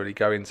necessarily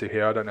go into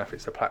here. I don't know if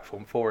it's the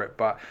platform for it,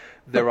 but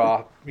there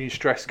are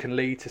stress can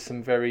lead to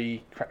some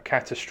very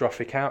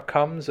catastrophic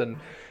outcomes. And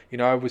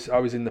I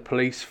was in the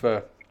police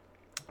for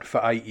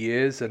 8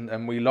 years,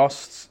 and we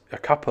lost a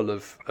couple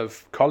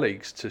of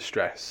colleagues to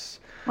stress.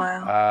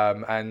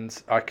 Wow.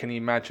 And I can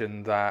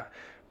imagine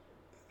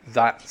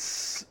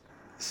that's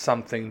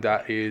something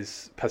that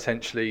is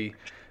potentially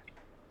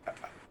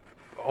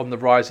on the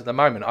rise at the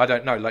moment. I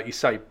don't know. Like you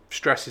say,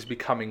 stress is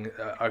becoming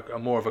a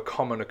more of a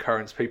common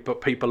occurrence, but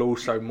people are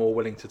also more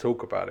willing to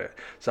talk about it.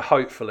 So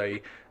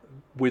hopefully,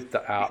 with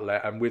that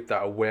outlet and with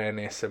that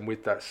awareness and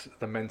with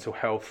the mental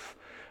health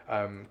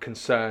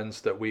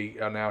concerns that we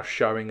are now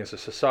showing as a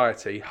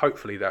society,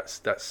 hopefully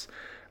that's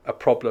a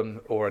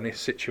problem or a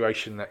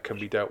situation that can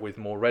be dealt with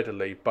more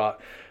readily. But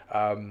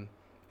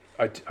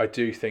I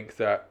do think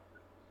that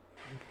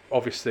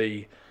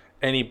obviously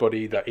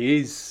anybody that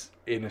is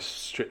in a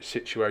strict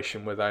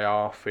situation where they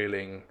are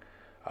feeling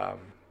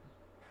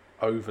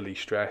overly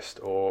stressed,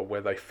 or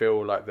where they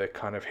feel like they're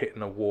kind of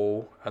hitting a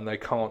wall and they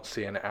can't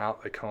see an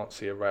out, they can't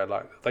see a ray,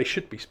 like they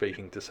should be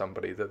speaking to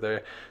somebody, that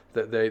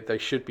they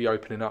should be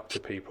opening up to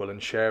people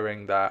and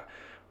sharing that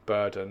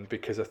burden,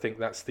 because I think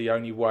that's the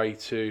only way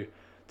to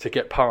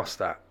get past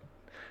that.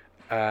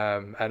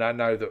 And I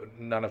know that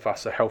none of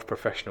us are health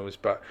professionals,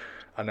 but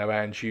I know,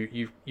 Ange,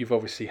 you've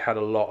obviously had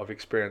a lot of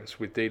experience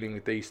with dealing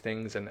with these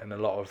things, and a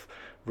lot of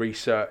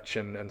research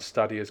and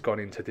study has gone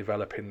into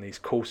developing these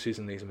courses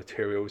and these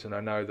materials, and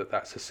I know that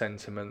that's a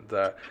sentiment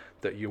that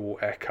you will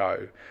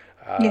echo.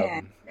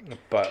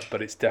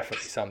 But it's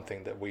definitely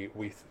something that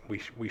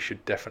we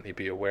should definitely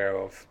be aware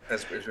of.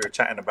 As we were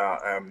chatting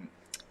about,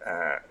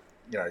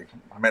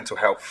 mental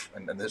health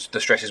and the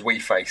stresses we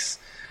face,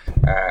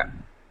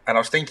 and I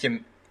was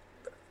thinking,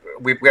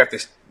 we have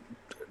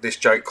this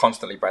joke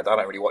constantly, Brad. I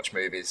don't really watch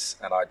movies,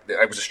 and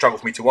it was a struggle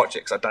for me to watch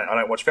it because I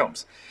don't watch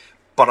films,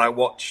 but I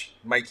watch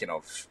making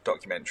of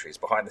documentaries,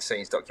 behind the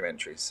scenes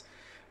documentaries,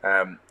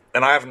 and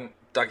I haven't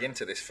dug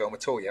into this film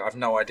at all yet. I have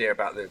no idea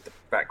about the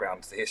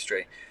background, the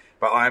history,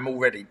 but I'm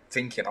already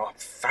thinking, I'm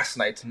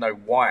fascinated to know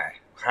why.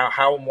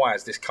 How and why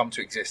has this come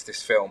to exist,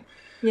 this film?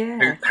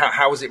 Yeah.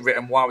 How was it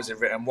written? Why was it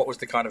written? What was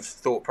the kind of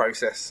thought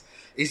process?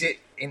 Is it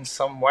in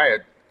some way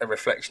a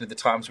reflection of the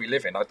times we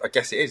live in? I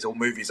guess it is. All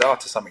movies are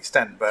to some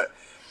extent, but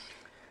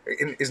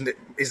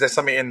is there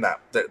something in that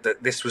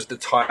this was the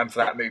time for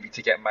that movie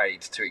to get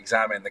made, to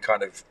examine the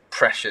kind of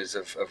pressures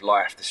of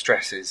life, the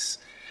stresses,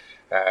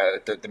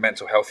 the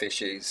mental health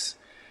issues,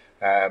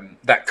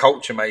 that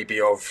culture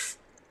maybe of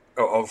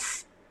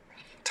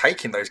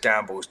taking those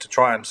gambles to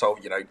try and solve,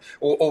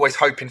 always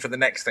hoping for the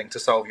next thing to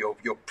solve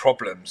your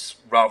problems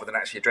rather than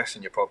actually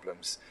addressing your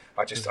problems.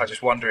 I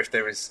just wonder if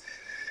there is,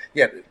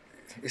 it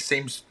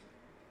seems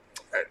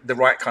the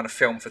right kind of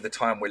film for the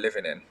time we're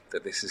living in,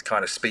 that this is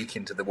kind of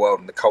speaking to the world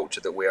and the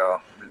culture that we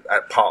are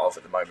part of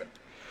at the moment.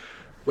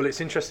 Well, it's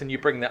interesting you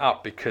bring that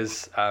up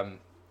because,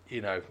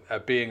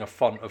 being a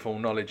font of all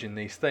knowledge in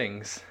these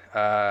things,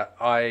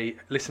 I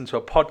listened to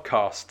a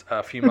podcast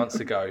a few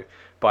months ago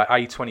by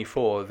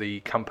A24, the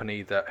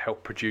company that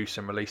helped produce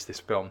and release this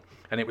film.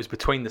 And it was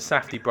between the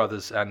Safdie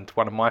brothers and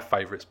one of my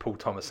favourites, Paul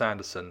Thomas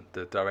Anderson,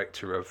 the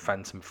director of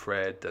Phantom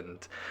Thread and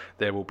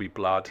There Will Be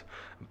Blood,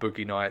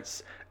 Boogie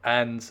Nights.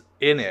 And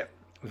in it,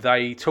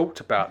 they talked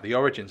about the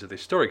origins of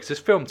this story, because this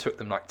film took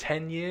them like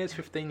 10 years,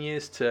 15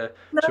 years to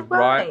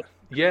write.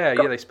 Yeah,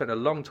 they spent a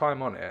long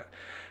time on it.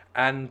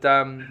 And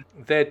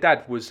their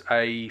dad was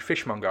a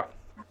fishmonger.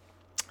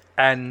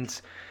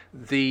 And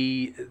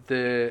the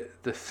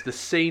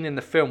scene in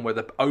the film where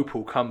the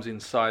opal comes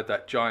inside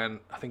that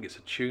giant, I think it's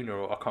a tuna,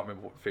 or I can't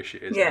remember what fish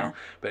it is now,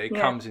 but it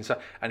comes inside,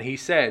 and he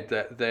said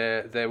that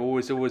there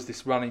was always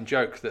this running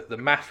joke that the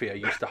mafia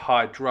used to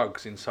hide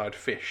drugs inside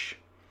fish,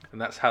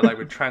 and that's how they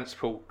would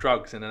transport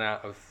drugs in and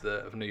out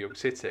of New York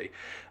City,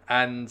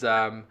 and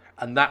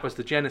that was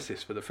the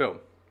genesis for the film.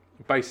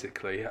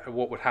 Basically,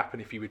 what would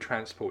happen if you were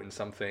transporting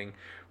something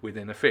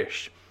within a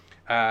fish.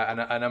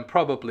 And I'm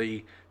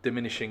probably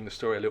diminishing the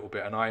story a little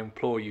bit, and I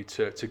implore you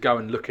to go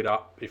and look it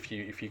up if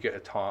you get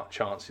a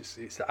chance.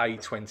 It's the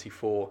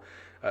A24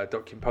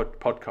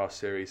 podcast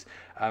series,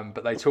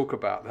 but they talk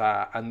about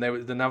that. And there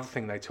was another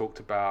thing they talked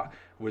about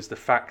was the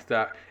fact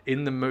that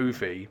in the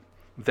movie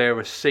there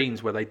are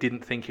scenes where they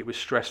didn't think it was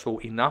stressful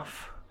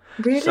enough.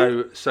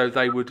 Really? So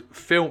they would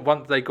film,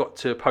 once they got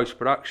to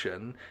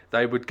post-production,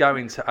 they would go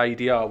into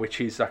ADR,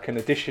 which is like an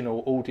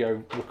additional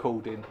audio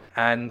recording,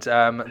 and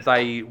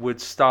they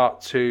would start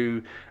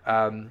to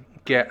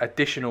get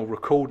additional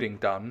recording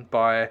done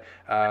by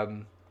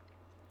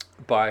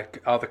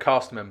other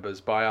cast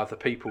members, by other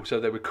people. So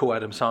they would call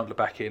Adam Sandler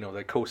back in, or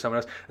they'd call someone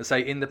else and say,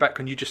 in the back,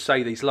 can you just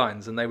say these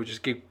lines? And they would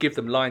just give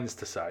them lines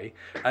to say,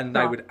 and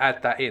they would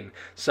add that in.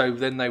 So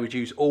then they would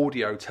use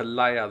audio to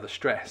layer the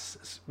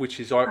stress,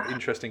 which is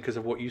interesting because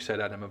of what you said,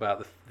 Adam,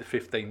 about the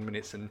 15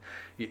 minutes and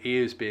your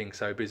ears being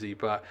so busy.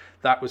 But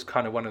that was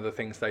kind of one of the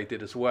things they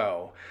did as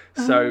well.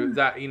 So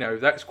that,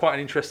 that's quite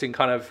an interesting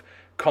kind of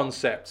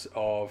concept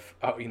of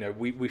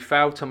we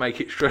failed to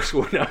make it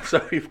stressful enough,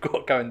 so we've got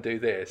to go and do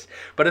this.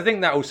 But I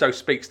think that also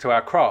speaks to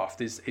our craft,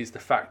 is the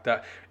fact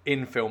that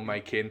in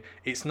filmmaking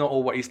it's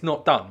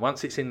not done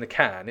once it's in the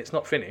can, it's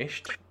not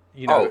finished,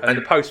 and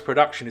the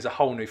post-production is a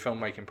whole new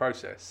filmmaking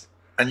process.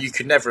 And you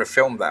could never have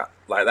filmed that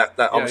like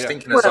that. I was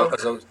thinking as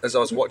I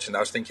was watching, I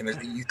was thinking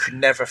that you could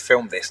never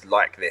film this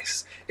like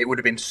this. It would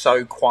have been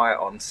so quiet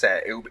on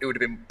set. It would have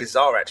been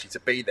bizarre actually to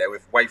be there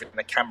with waving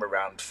the camera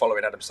around,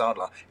 following Adam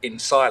Sandler in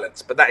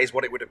silence. But that is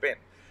what it would have been.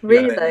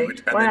 Really?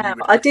 Wow.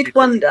 I did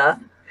wonder,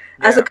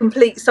 as a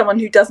complete someone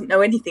who doesn't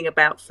know anything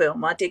about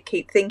film, I did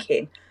keep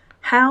thinking,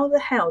 how the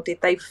hell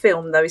did they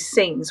film those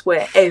scenes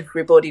where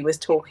everybody was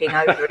talking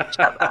over each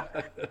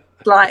other?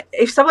 Like,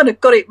 if someone had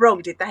got it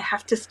wrong, did they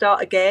have to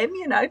start again?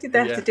 Did they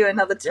have to do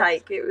another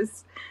take? It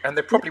was, and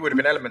there probably would have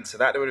been elements of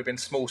that. There would have been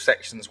small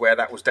sections where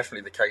that was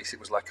definitely the case. It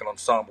was like an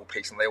ensemble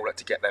piece, and they all had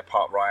to get their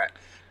part right.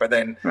 But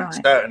then,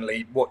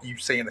 certainly, what you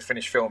see in the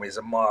finished film is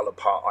a mile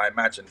apart, I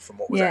imagine, from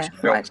what was actually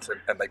filmed,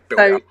 and they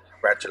built it up.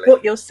 gradually.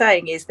 What you're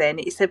saying is then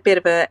it's a bit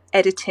of a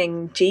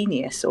editing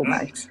genius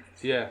almost.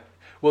 Yeah.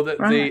 Well,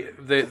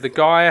 the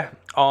guy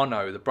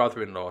Arno, the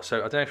brother-in-law. So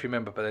I don't know if you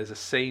remember, but there's a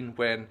scene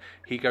when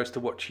he goes to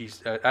watch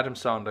his Adam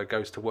Sandler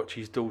goes to watch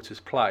his daughters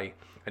play,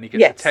 and he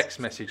gets a text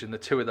message, and the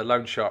two of the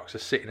loan sharks are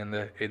sitting in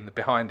the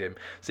behind him.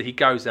 So he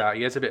goes out,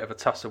 he has a bit of a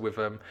tussle with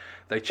them.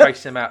 They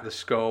chase him out of the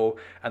school,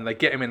 and they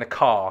get him in the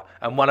car,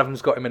 and one of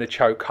them's got him in a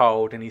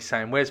chokehold, and he's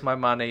saying, "Where's my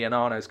money?" And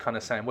Arno's kind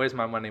of saying, "Where's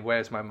my money?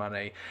 Where's my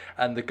money?"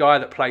 And the guy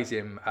that plays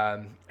him,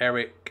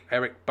 Eric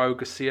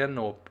Bogosian,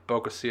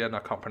 I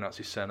can't pronounce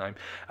his surname.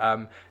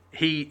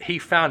 He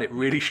found it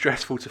really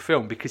stressful to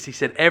film because he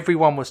said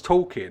everyone was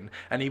talking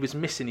and he was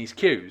missing his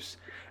cues,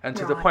 and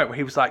to the point where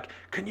he was like,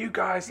 "Can you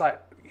guys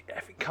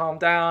calm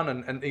down?"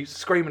 And he's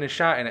screaming and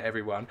shouting at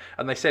everyone,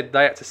 and they said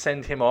they had to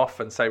send him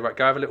off and say, "Right,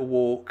 go have a little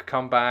walk,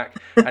 come back."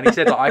 And he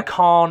said, "I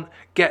can't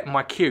get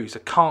my cues, I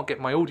can't get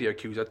my audio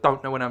cues, I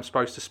don't know when I'm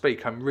supposed to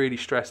speak, I'm really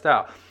stressed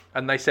out."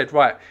 And they said,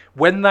 "Right,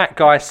 when that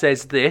guy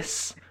says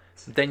this,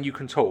 then you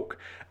can talk."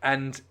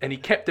 And he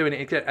kept doing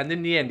it again, and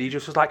in the end he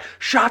just was like,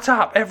 "Shut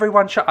up,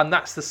 everyone shut." And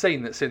that's the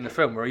scene that's in the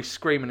film where he's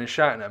screaming and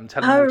shouting at them,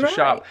 telling them to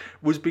shut up,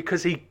 was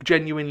because he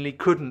genuinely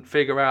couldn't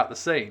figure out the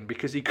scene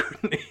because he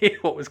couldn't hear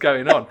what was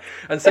going on.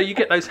 And so you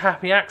get those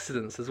happy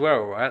accidents as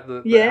well, right,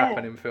 that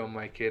happen in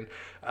filmmaking.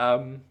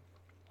 And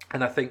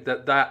I think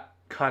that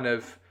kind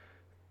of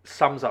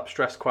sums up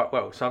stress quite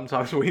well.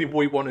 Sometimes we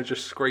want to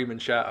just scream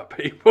and shout at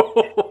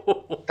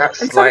people. And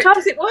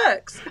sometimes it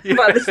works,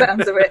 by the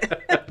sounds of it.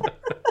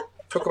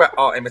 Talk about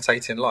art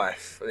imitating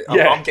life.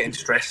 I'm getting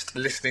stressed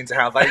listening to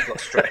how they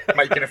got stressed,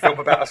 making a film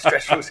about a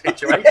stressful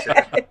situation.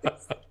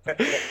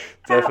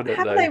 Definitely.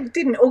 How they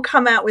didn't all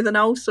come out with an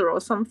ulcer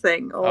or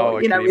something, or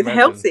with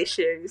health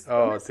issues.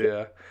 Oh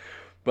dear.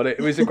 But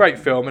it was a great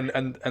film,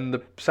 and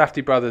the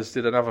Safdie brothers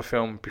did another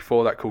film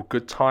before that called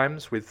Good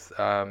Times with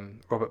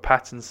Robert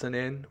Pattinson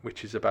in,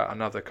 which is about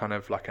another kind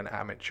of like an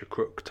amateur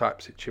crook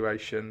type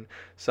situation.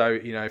 So,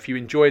 if you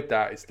enjoyed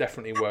that, it's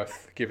definitely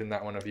worth giving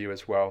that one a view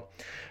as well.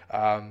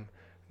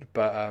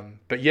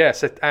 But yeah,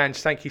 so Ange,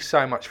 thank you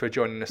so much for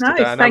joining us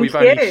today. I know we've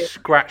only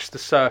scratched the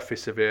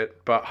surface of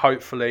it, but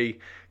hopefully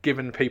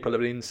given people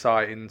an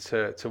insight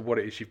into what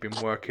it is you've been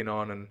working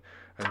on and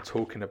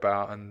talking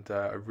about, and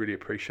I really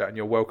appreciate it. And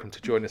you're welcome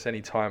to join us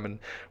anytime, and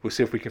we'll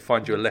see if we can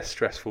find you a less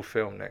stressful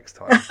film next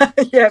time.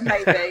 Yeah,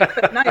 maybe.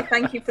 But no,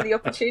 thank you for the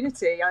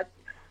opportunity.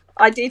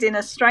 I did, in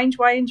a strange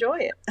way, enjoy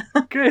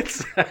it. Good.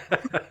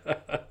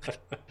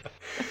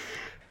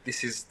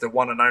 This is the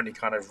one and only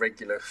kind of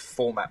regular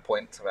format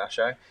point of our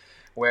show,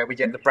 where we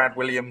get the Brad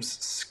Williams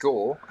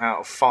score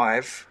out of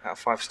 5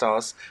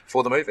 stars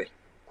for the movie.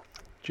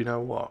 Do you know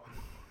what?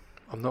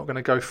 I'm not going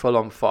to go full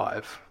on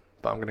 5,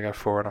 but I'm going to go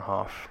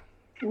 4.5.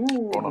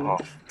 Ooh.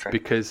 4.5. Okay.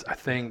 Because I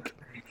think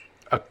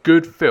a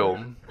good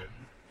film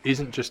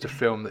isn't just a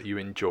film that you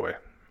enjoy.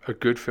 A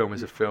good film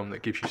is a film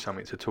that gives you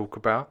something to talk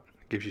about,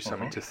 gives you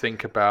something to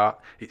think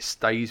about. It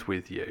stays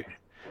with you.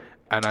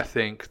 And I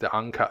think that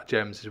Uncut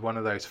Gems is one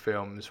of those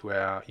films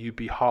where you'd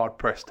be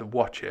hard-pressed to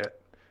watch it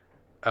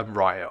and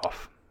write it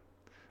off.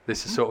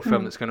 This is the sort of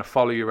film that's going to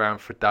follow you around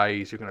for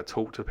days. You're going to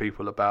talk to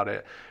people about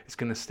it. It's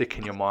going to stick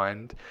in your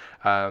mind.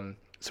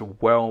 It's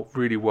a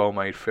really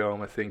well-made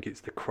film. I think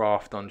the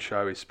craft on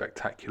show is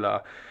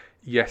spectacular.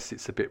 Yes,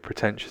 it's a bit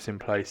pretentious in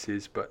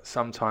places, but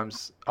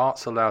sometimes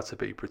art's allowed to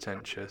be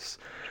pretentious.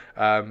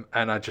 And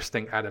I just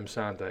think Adam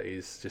Sandler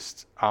is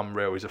just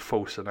unreal. He's a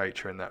force of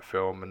nature in that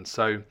film. And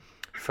so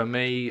for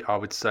me, I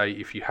would say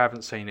if you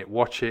haven't seen it,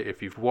 watch it.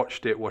 If you've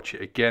watched it, watch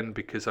it again,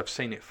 because I've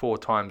seen it 4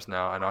 times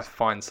now and I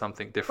find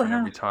something different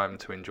every time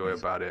to enjoy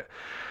about it.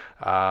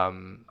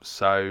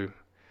 So,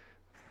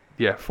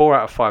 yeah, 4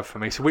 out of 5 for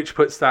me. So which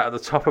puts that at the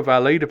top of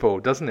our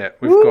leaderboard, doesn't it?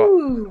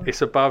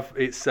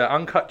 It's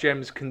Uncut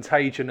Gems,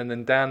 Contagion, and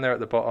then down there at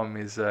the bottom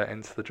is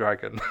Enter the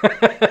Dragon.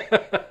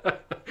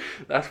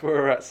 That's where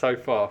we're at so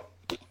far.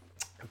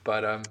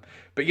 But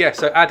yeah,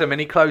 so Adam,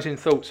 any closing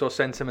thoughts or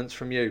sentiments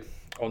from you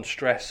on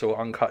Stress or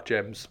Uncut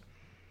Gems?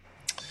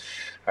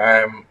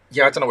 I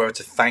don't know whether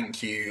to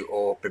thank you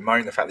or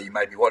bemoan the fact that you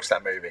made me watch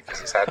that movie, because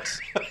it's had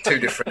 2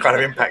 different kind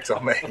of impacts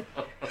on me.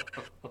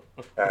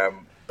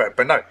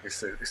 But no,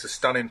 it's a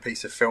stunning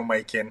piece of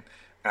filmmaking,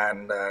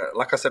 and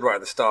like I said right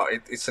at the start,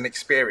 it's an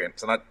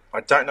experience, and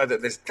I don't know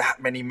that there's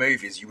that many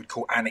movies you would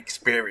call an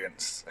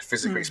experience, a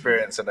physical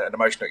experience and an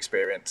emotional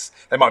experience.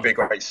 They might be a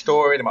great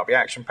story, they might be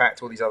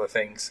action-packed, all these other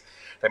things.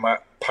 They might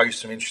pose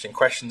some interesting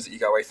questions that you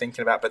go away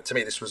thinking about, but to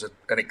me this was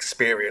an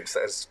experience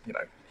that has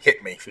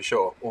hit me for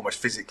sure, almost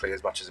physically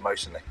as much as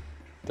emotionally.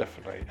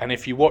 Definitely. And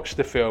if you watch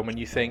the film and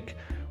you think,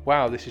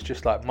 wow, this is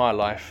just like my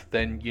life,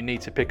 then you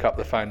need to pick up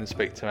the phone and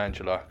speak to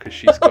Angela, because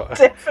she's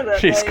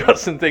got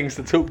some things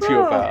to talk to you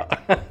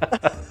about.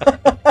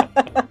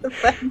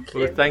 Thank you.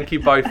 Well, thank you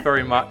both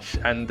very much,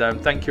 and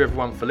thank you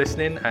everyone for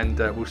listening, and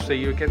we'll see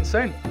you again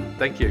soon.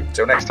 Thank you.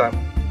 Till next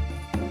time.